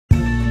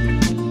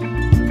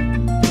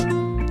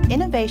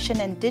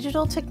innovation and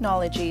digital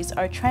technologies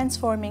are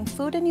transforming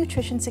food and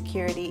nutrition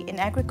security in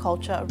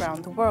agriculture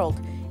around the world,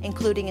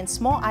 including in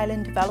small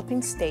island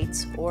developing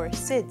states, or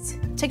SIDS.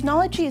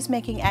 Technology is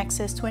making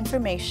access to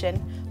information,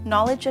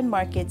 knowledge and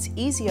markets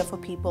easier for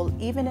people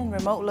even in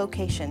remote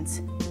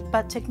locations.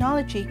 But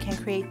technology can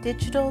create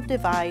digital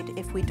divide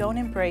if we don't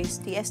embrace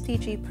the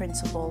SDG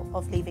principle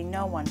of leaving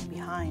no one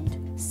behind.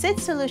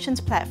 SIDS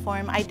Solutions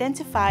platform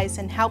identifies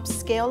and helps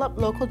scale up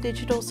local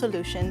digital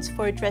solutions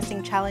for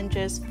addressing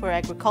challenges for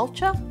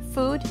agriculture,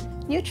 food,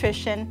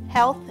 nutrition,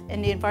 health,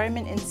 and the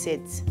environment in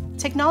SIDS.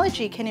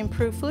 Technology can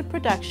improve food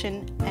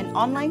production, and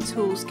online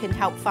tools can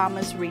help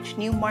farmers reach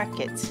new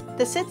markets.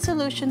 The SIDS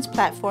Solutions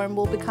platform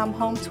will become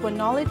home to a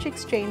knowledge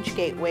exchange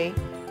gateway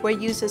where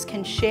users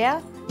can share,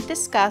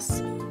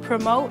 discuss,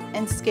 promote,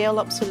 and scale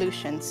up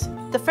solutions.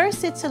 The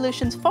first SIDS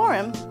Solutions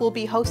Forum will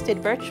be hosted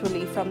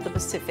virtually from the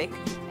Pacific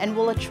and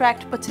will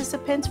attract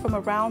participants from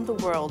around the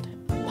world.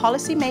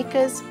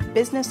 Policymakers,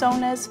 business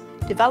owners,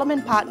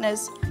 development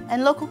partners,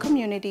 and local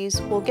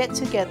communities will get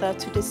together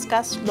to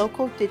discuss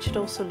local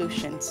digital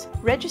solutions.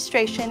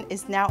 Registration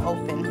is now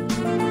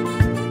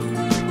open.